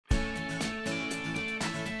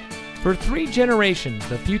For 3 generations,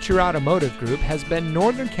 the Future Automotive Group has been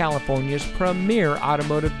Northern California's premier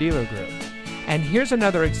automotive dealer group. And here's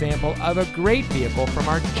another example of a great vehicle from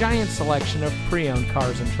our giant selection of pre-owned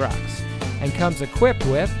cars and trucks. And comes equipped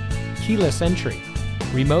with keyless entry,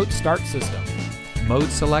 remote start system, mode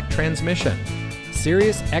select transmission,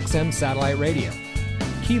 Sirius XM satellite radio,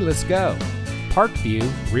 keyless go, park view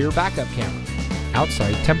rear backup camera,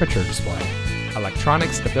 outside temperature display, electronic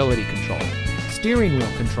stability control, steering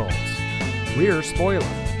wheel controls, rear spoiler,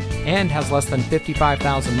 and has less than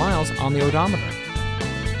 55,000 miles on the odometer.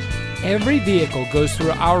 Every vehicle goes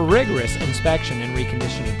through our rigorous inspection and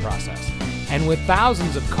reconditioning process. And with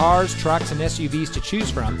thousands of cars, trucks, and SUVs to choose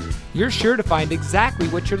from, you're sure to find exactly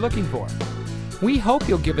what you're looking for. We hope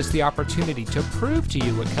you'll give us the opportunity to prove to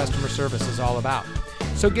you what customer service is all about.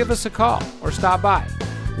 So give us a call or stop by.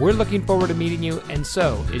 We're looking forward to meeting you, and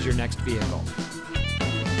so is your next vehicle.